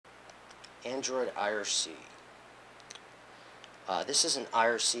Android IRC. This is an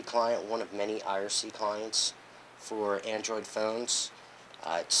IRC client, one of many IRC clients for Android phones.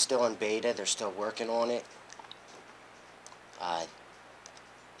 It's still in beta, they're still working on it.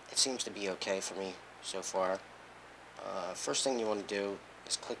 It seems to be okay for me so far. First thing you want to do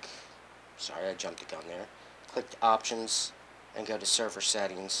is sorry I jumped the gun there, click options and go to server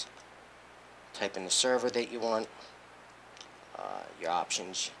settings. Type in the server that you want, your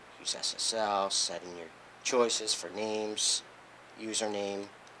options, use SSL, set in your choices for names, username,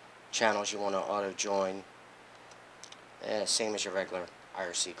 channels you want to auto join, same as your regular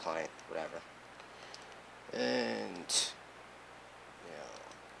IRC client, whatever. And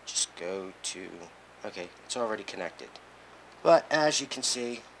just go to, okay, it's already connected. But as you can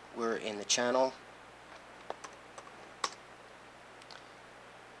see, we're in the channel.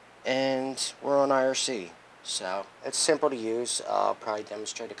 And we're on IRC. So it's simple to use. I'll probably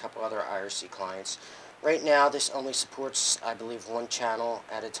demonstrate a couple other IRC clients. Right now this only supports, I believe, one channel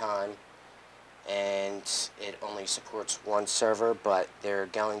at a time. And it only supports one server, but they're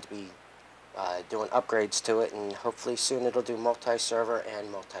going to be doing upgrades to it, and hopefully soon it'll do multi-server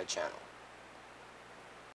and multi-channel.